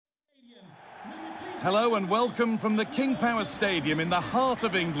Hello and welcome from the King Power Stadium in the heart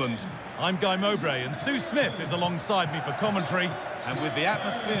of England. I'm Guy Mowbray and Sue Smith is alongside me for commentary. And with the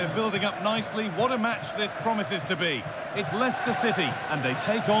atmosphere building up nicely, what a match this promises to be. It's Leicester City and they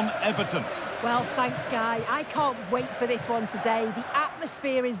take on Everton. Well, thanks, Guy. I can't wait for this one today. The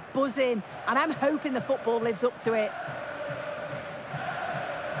atmosphere is buzzing and I'm hoping the football lives up to it.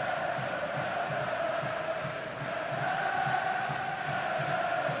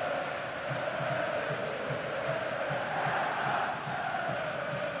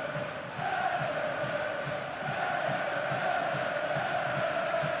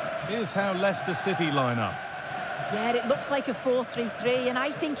 Here's how Leicester City line up. Yeah, it looks like a 4-3-3, and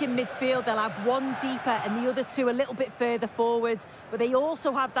I think in midfield they'll have one deeper and the other two a little bit further forward. But they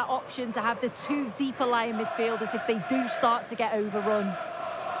also have that option to have the two deeper lying midfielders if they do start to get overrun.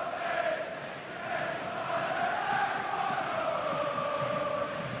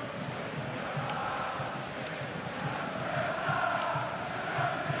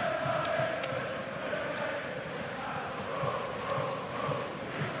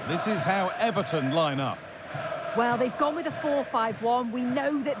 This is how Everton line up. Well, they've gone with a 4-5-1. We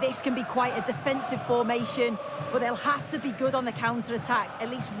know that this can be quite a defensive formation, but they'll have to be good on the counter-attack. At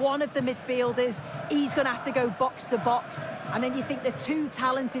least one of the midfielders, he's going to have to go box to box. And then you think the two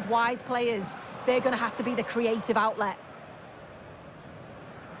talented wide players, they're going to have to be the creative outlet.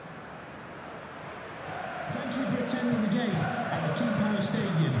 Thank you for attending the game at the King Power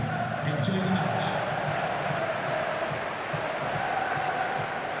Stadium. Enjoy the match.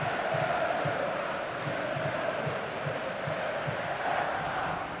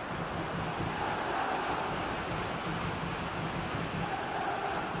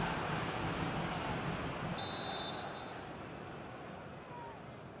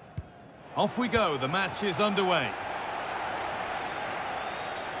 Off we go, the match is underway.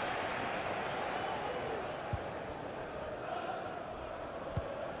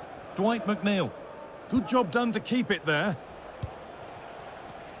 Dwight McNeil. Good job done to keep it there.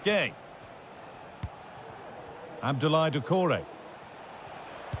 Gay. Abdoulaye Doucouré.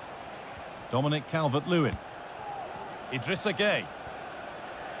 Dominic Calvert-Lewin. Idrissa Gay.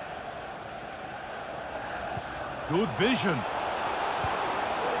 Good vision.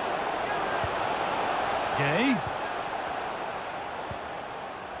 Gay.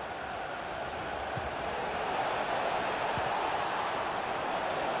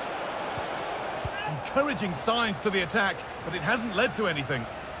 Encouraging signs to the attack, but it hasn't led to anything.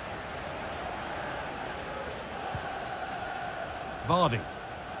 Vardy.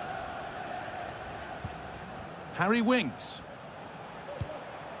 Harry Winks.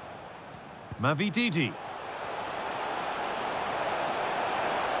 Mavididi.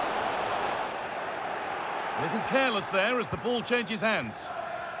 A little careless there as the ball changes hands.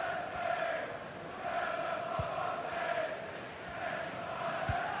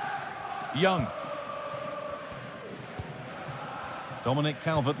 Young. Dominic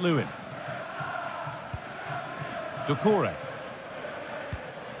Calvert-Lewin. Doucouré.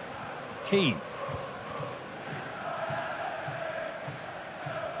 Keane.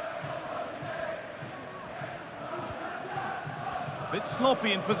 Bit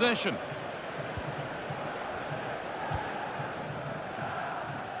sloppy in possession.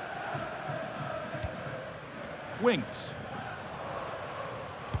 Winks.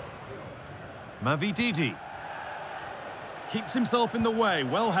 Mavididi. Keeps himself in the way,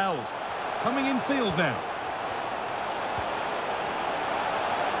 well held. Coming in field now.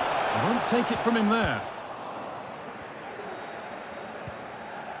 I won't take it from him there.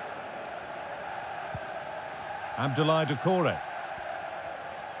 Abdoulaye Doucouré.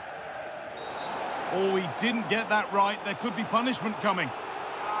 Oh, he didn't get that right. There could be punishment coming.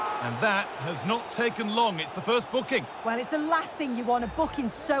 And that has not taken long. It's the first booking. Well, it's the last thing you want. A booking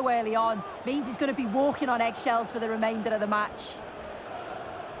so early on means he's going to be walking on eggshells for the remainder of the match.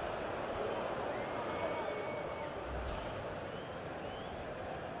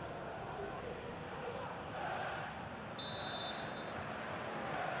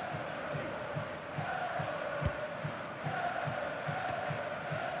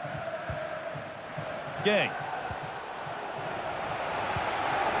 Gay.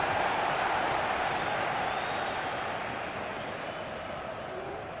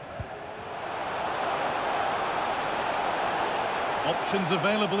 Options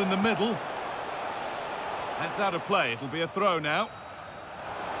available in the middle. That's out of play. It'll be a throw now.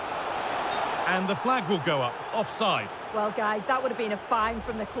 And the flag will go up. Offside. Well, Guy, that would have been a fine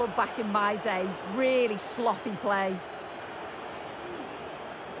from the club back in my day. Really sloppy play.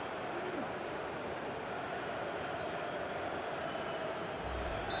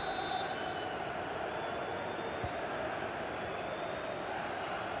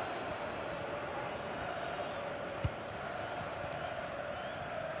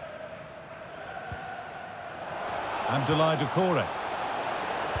 Abdoulaye Doucouré.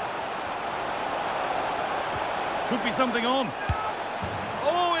 Could be something on.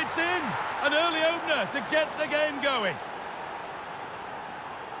 Oh, it's in! An early opener to get the game going.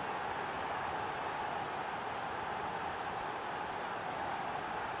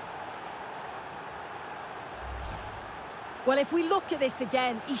 Well, if we look at this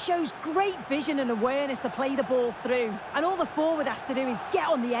again, he shows great vision and awareness to play the ball through. And all the forward has to do is get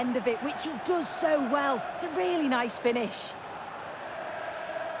on the end of it, which he does so well. It's a really nice finish.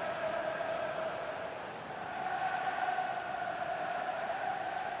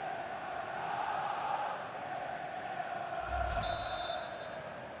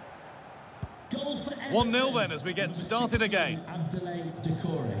 Goal for 1-0 then as we get started again. Abdoulaye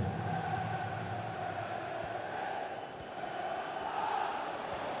Doucouré.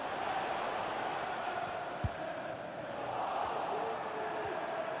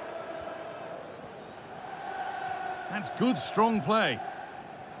 That's good, strong play.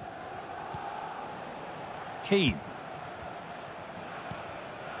 Keane.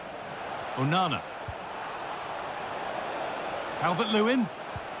 Onana. Calvert-Lewin.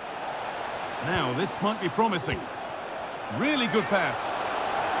 Now, this might be promising. Really good pass.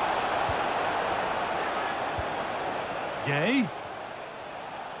 Gay.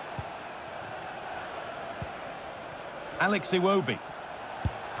 Alex Iwobi.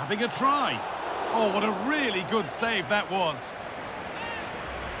 Having a try. Oh, what a really good save that was.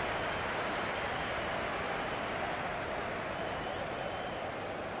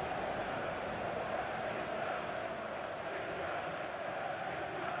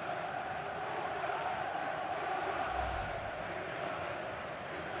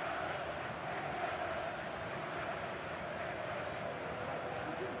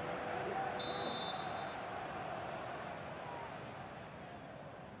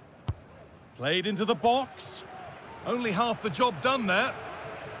 Played into the box. Only half the job done there.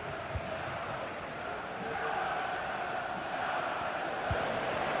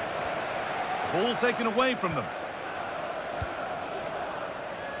 Ball taken away from them.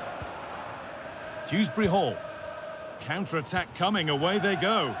 Dewsbury Hall. Counter-attack coming, away they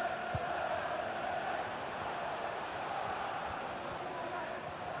go.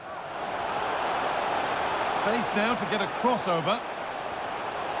 Space now to get a crossover.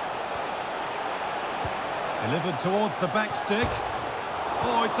 Delivered towards the back stick.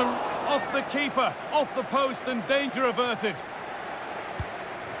 Oh, it's off the keeper, off the post, and danger averted.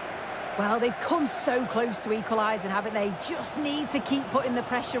 Well, they've come so close to equalising, haven't they? Just need to keep putting the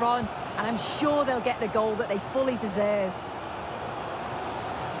pressure on, and I'm sure they'll get the goal that they fully deserve.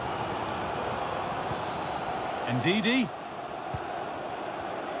 Ndidi.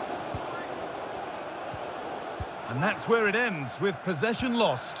 And that's where it ends, with possession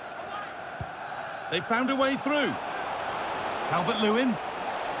lost. They found a way through. Calvert-Lewin.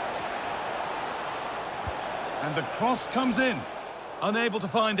 And the cross comes in. Unable to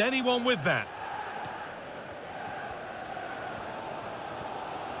find anyone with that.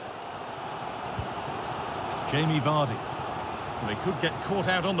 Jamie Vardy. They could get caught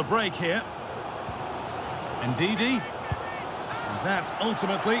out on the break here. Ndidi. And that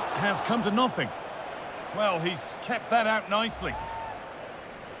ultimately has come to nothing. Well, he's kept that out nicely.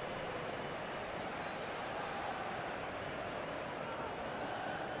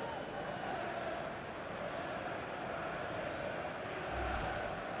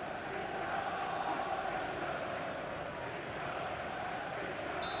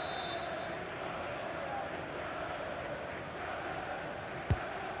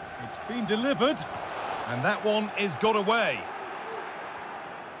 It's been delivered, and that one is got away.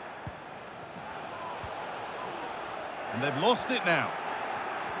 And they've lost it now.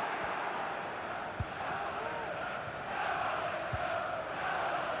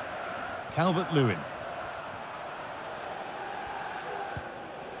 Calvert-Lewin.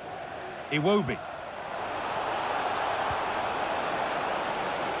 Iwobi.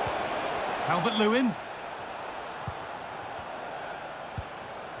 Calvert-Lewin.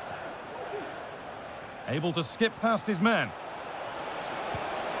 Able to skip past his man.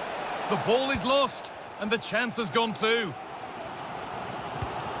 The ball is lost, and the chance has gone too.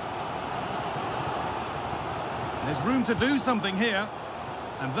 There's room to do something here,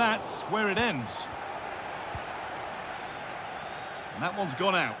 and that's where it ends. And that one's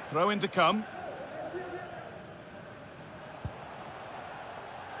gone out. Throw in to come.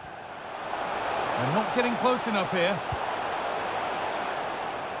 They're not getting close enough here.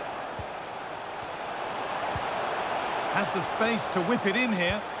 Has the space to whip it in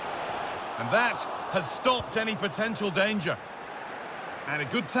here. And that has stopped any potential danger. And a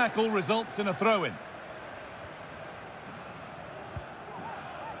good tackle results in a throw-in.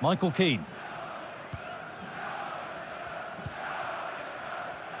 Michael Keane.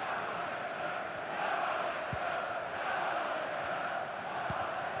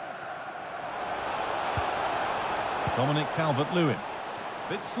 Dominic Calvert-Lewin.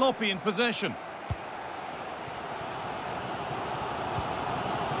 Bit sloppy in possession.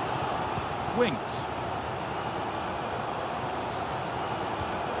 Winks.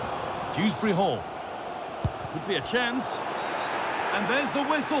 Dewsbury Hall. Could be a chance. And there's the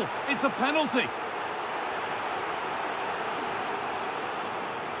whistle. It's a penalty.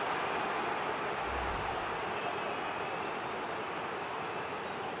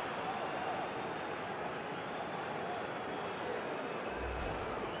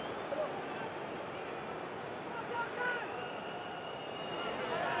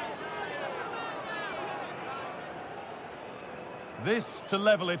 This to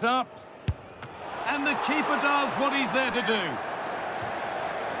level it up. And the keeper does what he's there to do.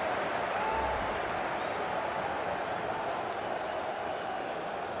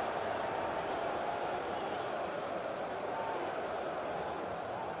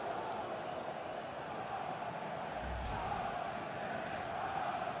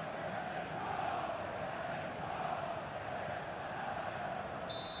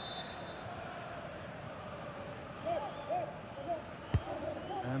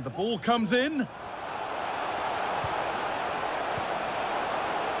 And the ball comes in.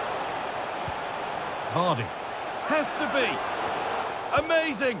 Vardy. Has to be.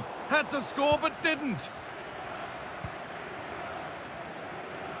 Amazing. Had to score but didn't.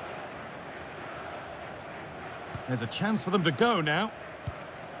 There's a chance for them to go now.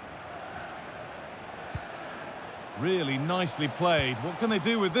 Really nicely played. What can they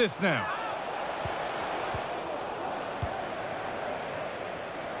do with this now?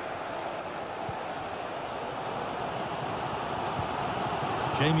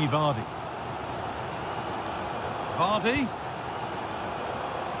 Jamie Vardy. Vardy.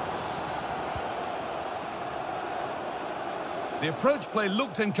 The approach play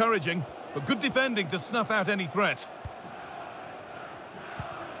looked encouraging, but good defending to snuff out any threat.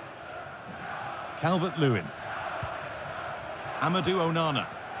 Calvert-Lewin. Amadou Onana.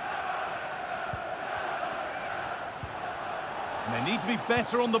 And they need to be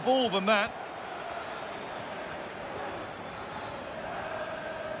better on the ball than that.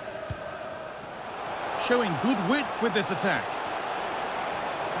 Showing good wit with this attack.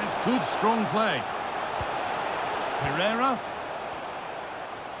 That's good, strong play. Pereira.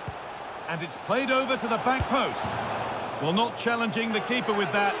 And it's played over to the back post. Well, not challenging the keeper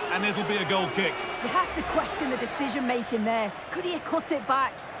with that, and it'll be a goal kick. You have to question the decision-making there. Could he have cut it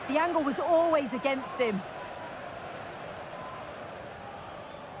back? The angle was always against him.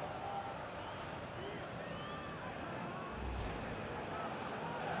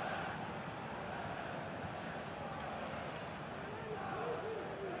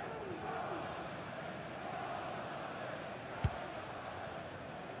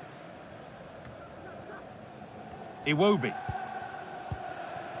 Iwobi.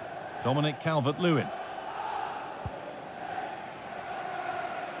 Dominic Calvert-Lewin.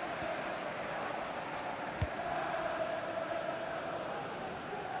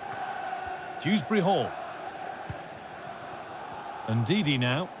 Dewsbury Hall. Ndidi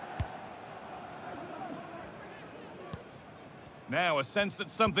now. Now a sense that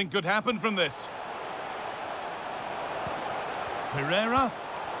something could happen from this. Pereira.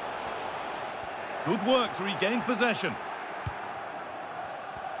 Good work to regain possession.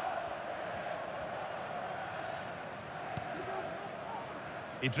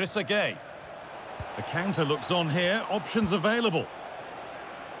 Idrissa Gueye. The counter looks on here. Options available.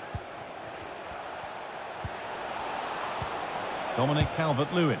 Dominic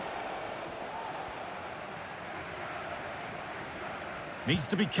Calvert-Lewin. Needs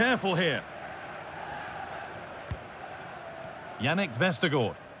to be careful here. Yannick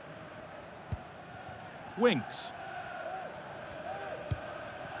Vestergaard. Winks.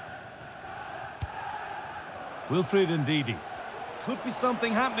 Wilfried Ndidi. Could be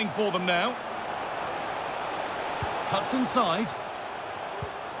something happening for them now. Cuts inside.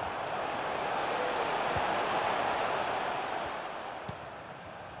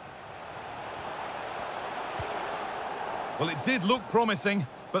 Well, it did look promising,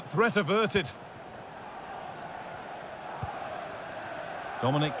 but threat averted.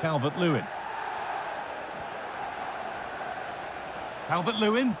 Dominic Calvert-Lewin.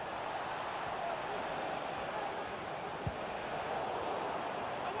 Calvert-Lewin.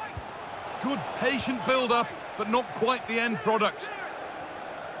 Good patient build-up, but not quite the end product.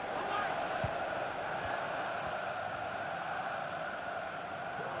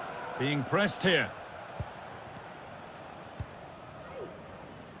 Being pressed here.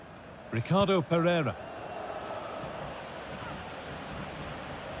 Ricardo Pereira.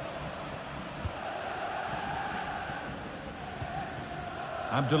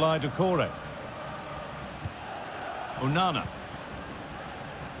 Abdoulaye Doucouré. Onana.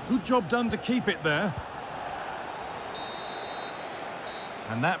 Good job done to keep it there.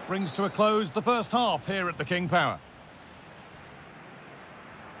 And that brings to a close the first half here at the King Power.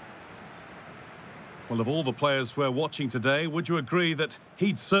 Well, of all the players we're watching today, would you agree that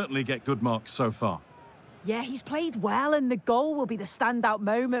he'd certainly get good marks so far? Yeah, he's played well and the goal will be the standout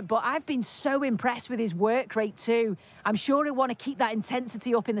moment, but I've been so impressed with his work rate too. I'm sure he'll want to keep that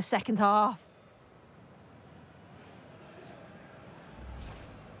intensity up in the second half.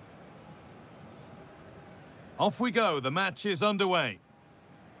 Off we go, the match is underway.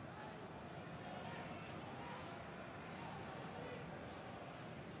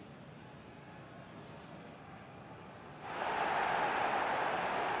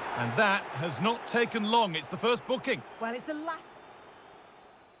 And that has not taken long. It's the first booking. Well, it's the last...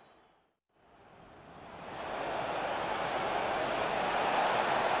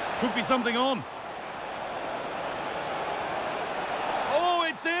 Could be something on. Oh,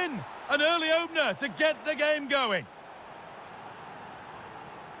 it's in! An early opener to get the game going.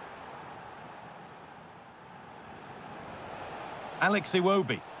 Alex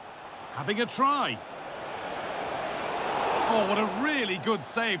Iwobi having a try. Oh, what a really good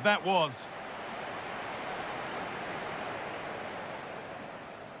save that was.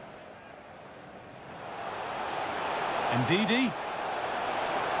 Ndidi.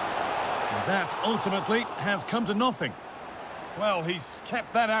 And that ultimately has come to nothing. Well, he's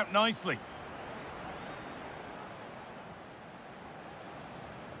kept that out nicely.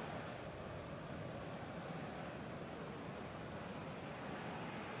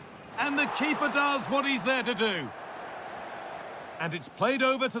 And the keeper does what he's there to do. And it's played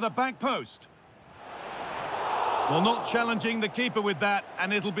over to the back post. Well, not challenging the keeper with that,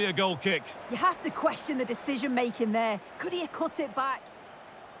 and it'll be a goal kick. You have to question the decision-making there. Could he have cut it back?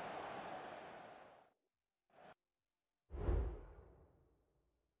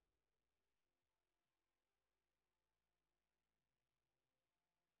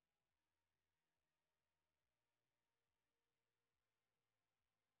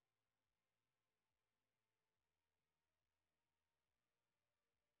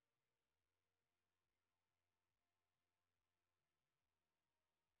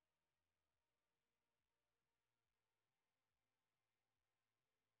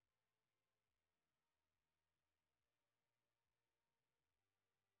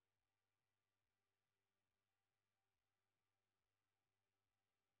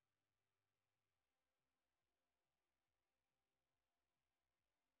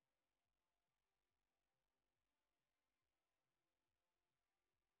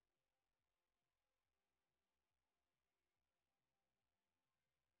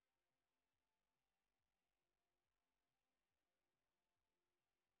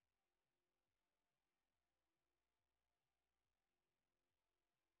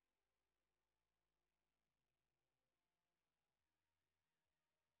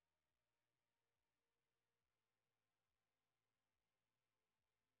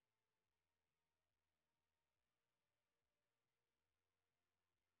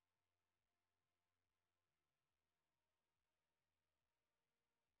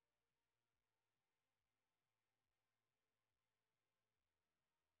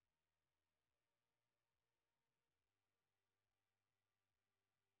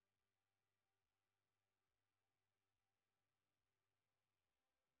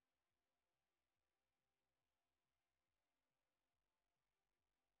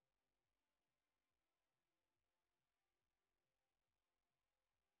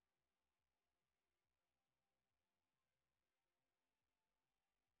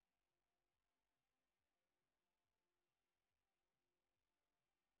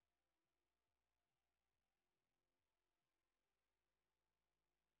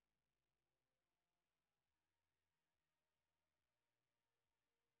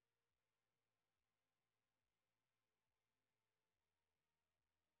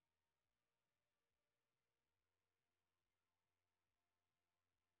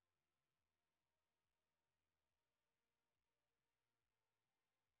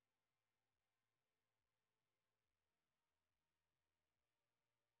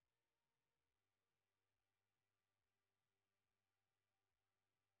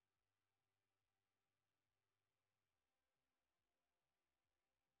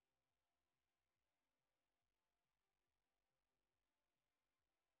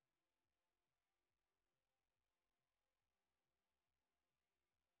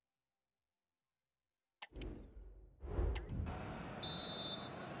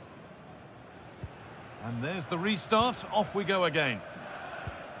 And there's the restart. Off we go again.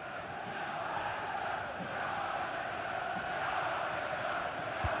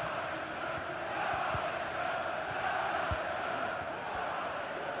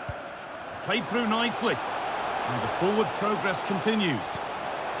 Played through nicely. And the forward progress continues.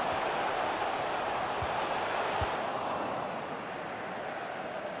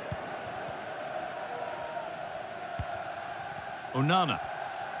 Onana.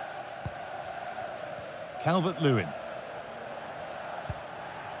 Calvert-Lewin.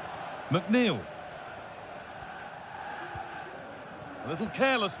 McNeil. A little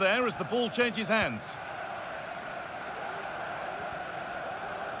careless there as the ball changes hands.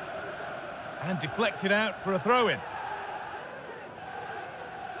 And deflected out for a throw-in.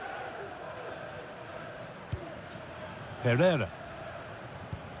 Pereira.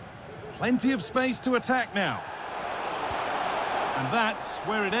 Plenty of space to attack now. And that's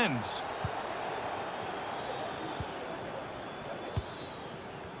where it ends.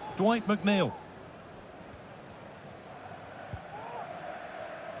 Dwight McNeil.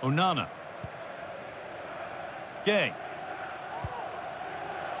 Onana. Gay.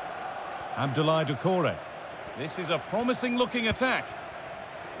 Abdoulaye Doucouré. This is a promising-looking attack.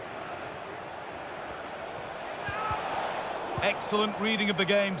 Excellent reading of the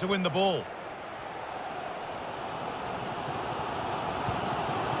game to win the ball.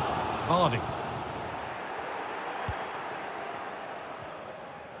 Vardy.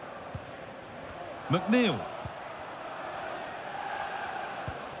 McNeil.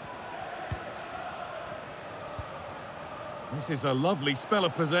 This is a lovely spell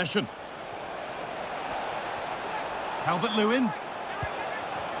of possession. Calvert-Lewin.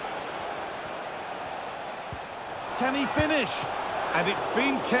 Can he finish? And it's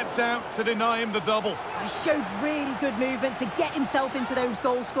been kept out to deny him the double. He showed really good movement to get himself into those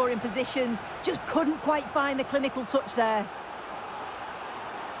goal-scoring positions. Just couldn't quite find the clinical touch there.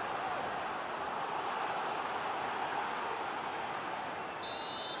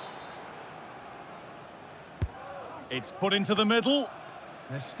 It's put into the middle.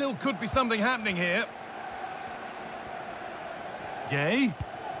 There still could be something happening here. Gay.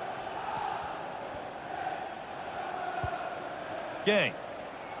 Gay.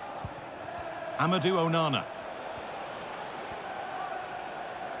 Amadou Onana.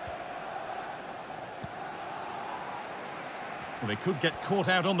 Well, they could get caught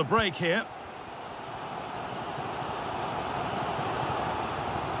out on the break here.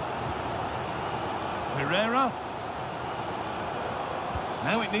 Pereira.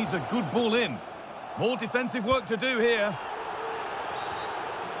 Now it needs a good ball in. More defensive work to do here.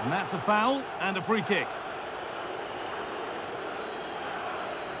 And that's a foul and a free kick.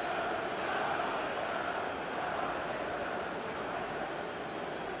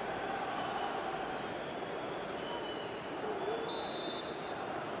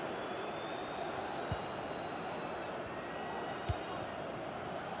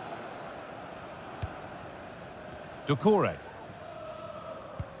 Doucouré.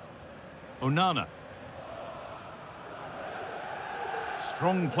 Onana.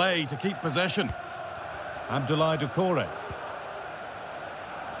 Strong play to keep possession. Abdoulaye Doucouré.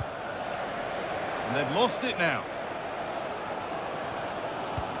 And they've lost it now.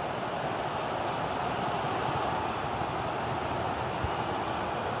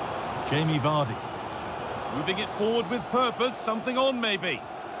 Jamie Vardy. Moving it forward with purpose, something on maybe.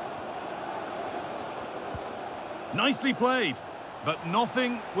 Nicely played, but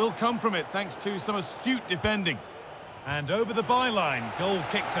nothing will come from it thanks to some astute defending. And over the byline, goal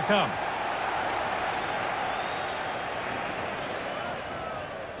kick to come.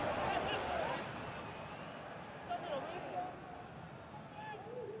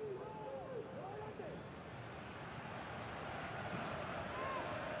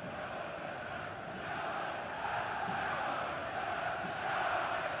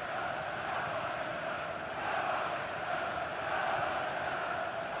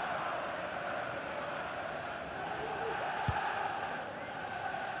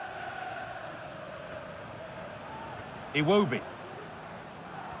 Iwobi.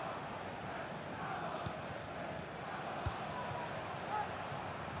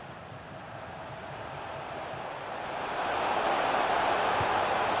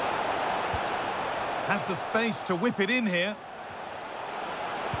 Has the space to whip it in here.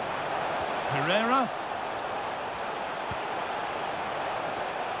 Pereira.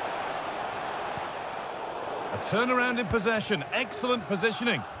 A turnaround in possession. Excellent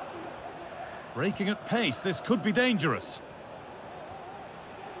positioning. Breaking at pace, this could be dangerous.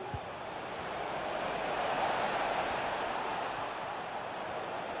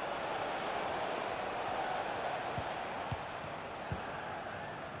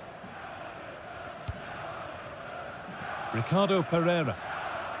 Ricardo Pereira.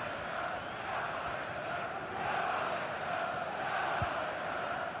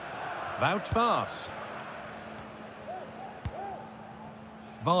 Wout Vaas.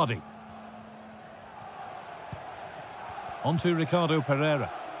 Vardy. On to Ricardo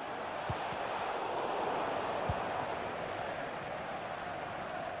Pereira.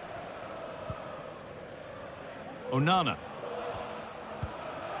 Onana.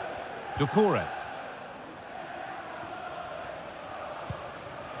 Doucouré.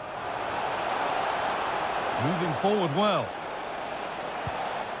 Moving forward well.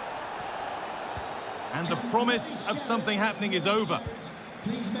 And the promise of something happening is over.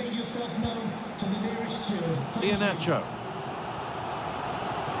 Please make yourself known to the nearest steward. Iheanacho.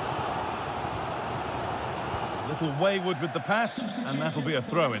 A little wayward with the pass, and that'll be a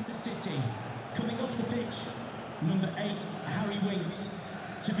throw-in. Coming off the pitch, number 8, Harry Winks,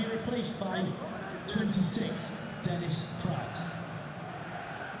 to be replaced by 26, Dennis Pratt.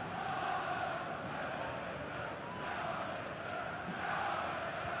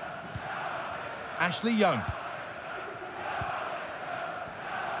 Ashley Young.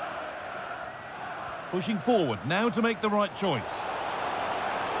 Pushing forward, now to make the right choice.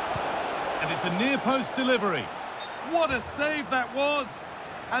 And it's a near-post delivery. What a save that was!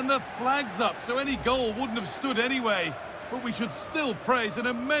 And the flag's up, so any goal wouldn't have stood anyway. But we should still praise an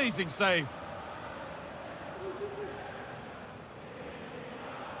amazing save.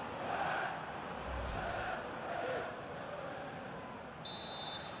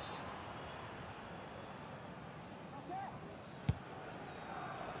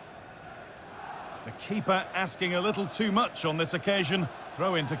 The keeper asking a little too much on this occasion.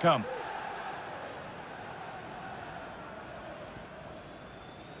 Throw in to come.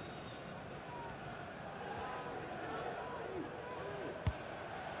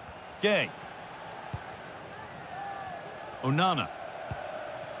 Gay. Onana.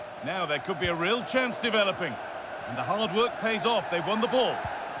 Now there could be a real chance developing. And the hard work pays off. They've won the ball.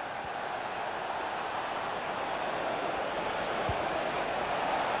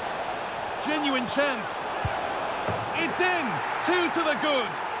 Genuine chance. It's in. 2 to the good.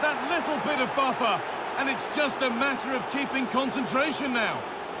 That little bit of buffer. And it's just a matter of keeping concentration now.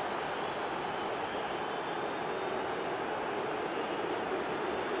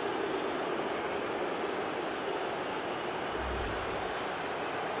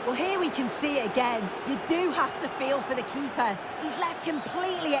 Well, here we can see it again. You do have to feel for the keeper. He's left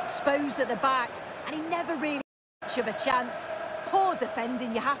completely exposed at the back, and he never really had much of a chance. It's poor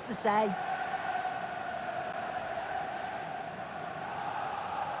defending, you have to say.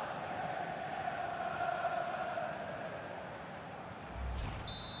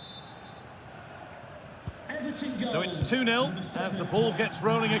 Everton goal. So it's 2-0 as the ball gets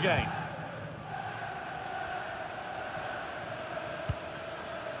rolling again.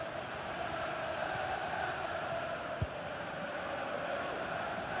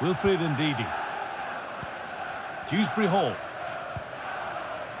 Wilfred Ndidi. Dewsbury Hall.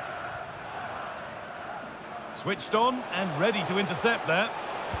 Switched on and ready to intercept there.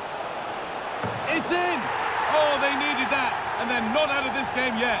 It's in! Oh, they needed that, and they're not out of this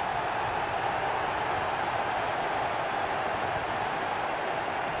game yet.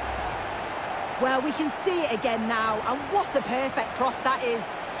 Well, we can see it again now, and what a perfect cross that is.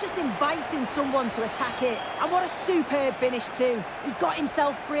 It's just inviting someone to attack it. And what a superb finish too. He got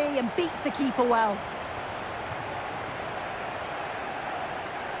himself free and beats the keeper well.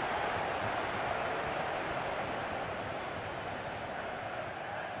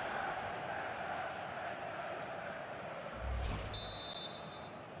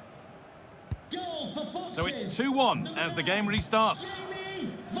 So it's 2-1 as the game restarts.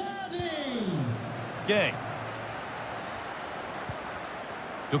 Gay.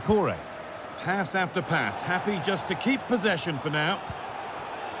 Doucouré. Pass after pass, happy just to keep possession for now.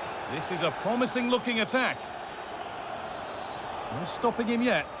 This is a promising looking attack. No stopping him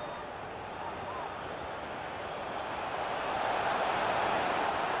yet.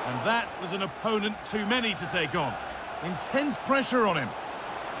 And that was an opponent too many to take on. Intense pressure on him.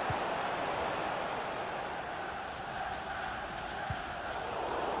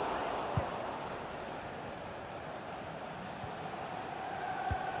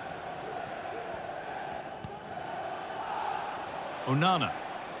 Onana.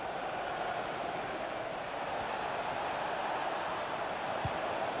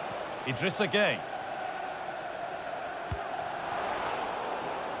 Idrissa Gueye.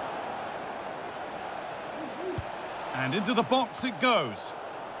 And into the box it goes.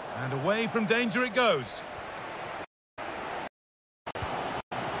 And away from danger it goes.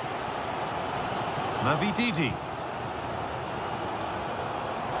 Mavididi.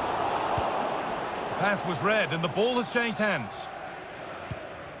 Pass was read and the ball has changed hands.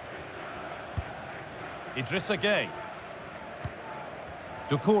 Idrissa Gueye.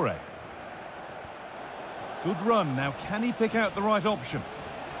 Doucouré. Good run. Now, can he pick out the right option?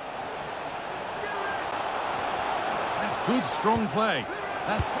 That's good, strong play.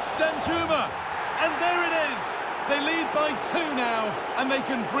 That's Danjuma. And there it is. They lead by 2 now, and they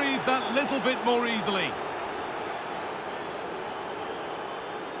can breathe that little bit more easily.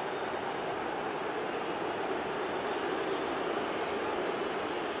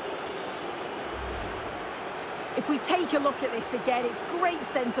 If we take a look at this again, it's great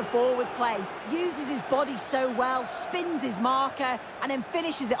centre-forward play. Uses his body so well, spins his marker, and then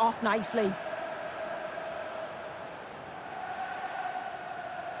finishes it off nicely.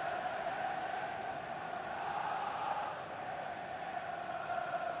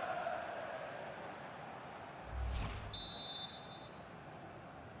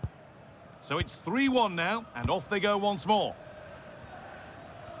 So it's 3-1 now, and off they go once more.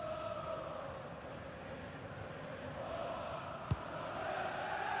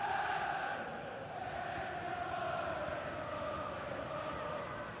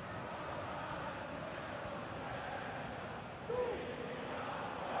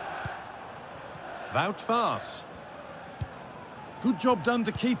 Wout Vaas. Good job done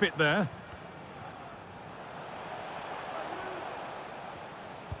to keep it there.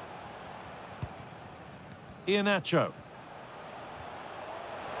 Iheanacho.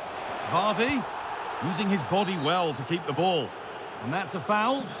 Vardy, using his body well to keep the ball. And that's a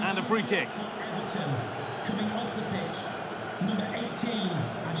foul and a free kick. Everton, coming off the pitch, number 18,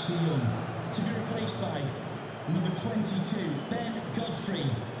 Ashley Young, to be replaced by number 22, Ben Godfrey.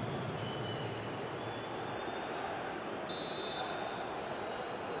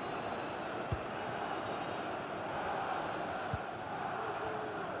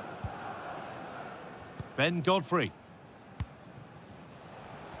 Ben Godfrey.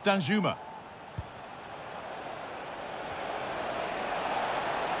 Danjuma.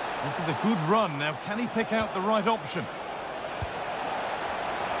 This is a good run. Now, can he pick out the right option?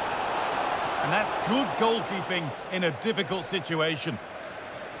 And that's good goalkeeping in a difficult situation.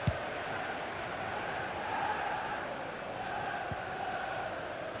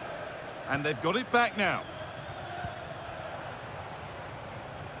 And they've got it back now.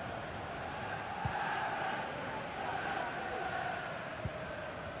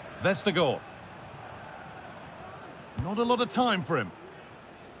 Vestergaard. Not a lot of time for him.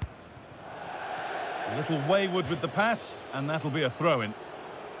 A little wayward with the pass, and that'll be a throw-in.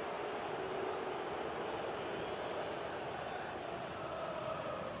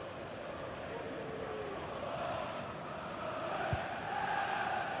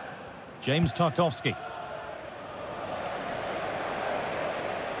 James Tarkowski.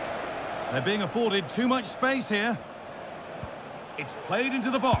 They're being afforded too much space here. It's played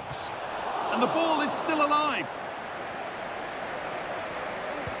into the box. And the ball is still alive.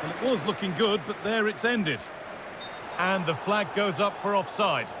 Well, it was looking good, but there it's ended. And the flag goes up for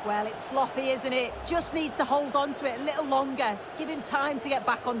offside. Well, it's sloppy, isn't it? Just needs to hold on to it a little longer. Give him time to get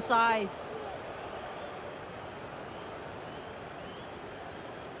back on side.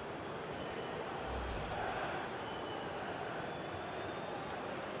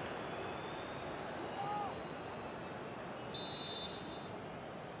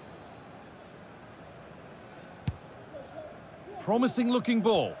 Promising looking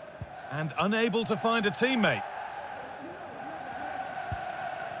ball. And unable to find a teammate.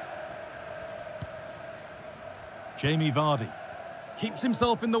 Jamie Vardy. Keeps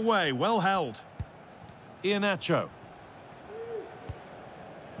himself in the way, well held. Iheanacho.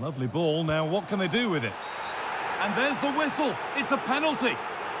 Lovely ball, now what can they do with it? And there's the whistle, it's a penalty.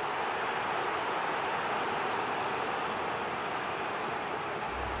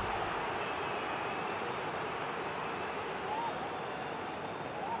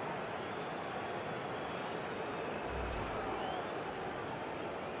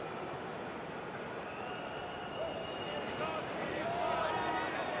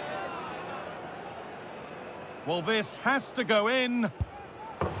 Well, this has to go in.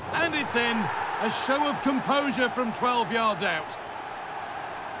 And it's in. A show of composure from 12 yards out.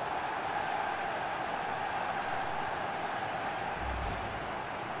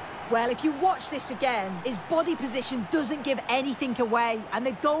 Well, if you watch this again, his body position doesn't give anything away, and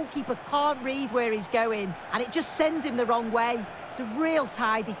the goalkeeper can't read where he's going, and it just sends him the wrong way. It's a real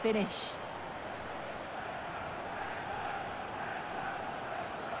tidy finish.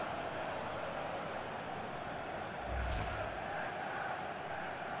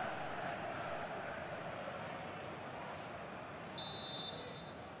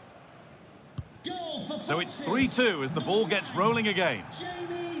 Goal So it's 3-2 as the ball gets rolling again.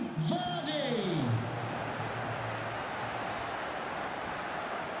 Jamie Vardy.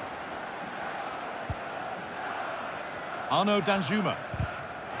 Arnaud Danjuma.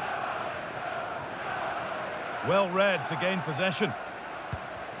 Well read to gain possession.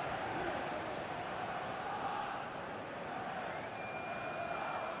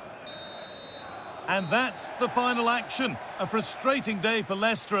 And that's the final action. A frustrating day for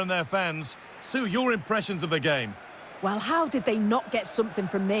Leicester and their fans. Sue, your impressions of the game? Well, how did they not get something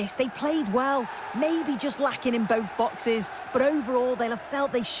from this? They played well, maybe just lacking in both boxes, but overall they'll have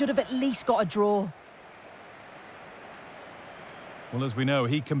felt they should have at least got a draw. Well, as we know,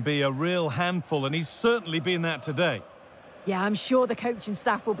 he can be a real handful, and he's certainly been that today. Yeah, I'm sure the coaching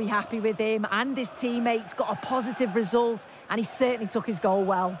staff will be happy with him, and his teammates got a positive result, and he certainly took his goal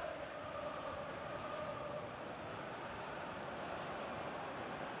well.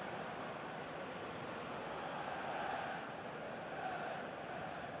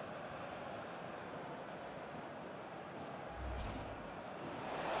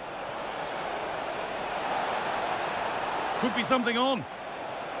 Could be something on.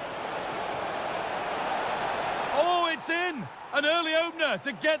 Oh, it's in! An early opener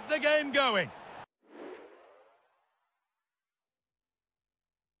to get the game going.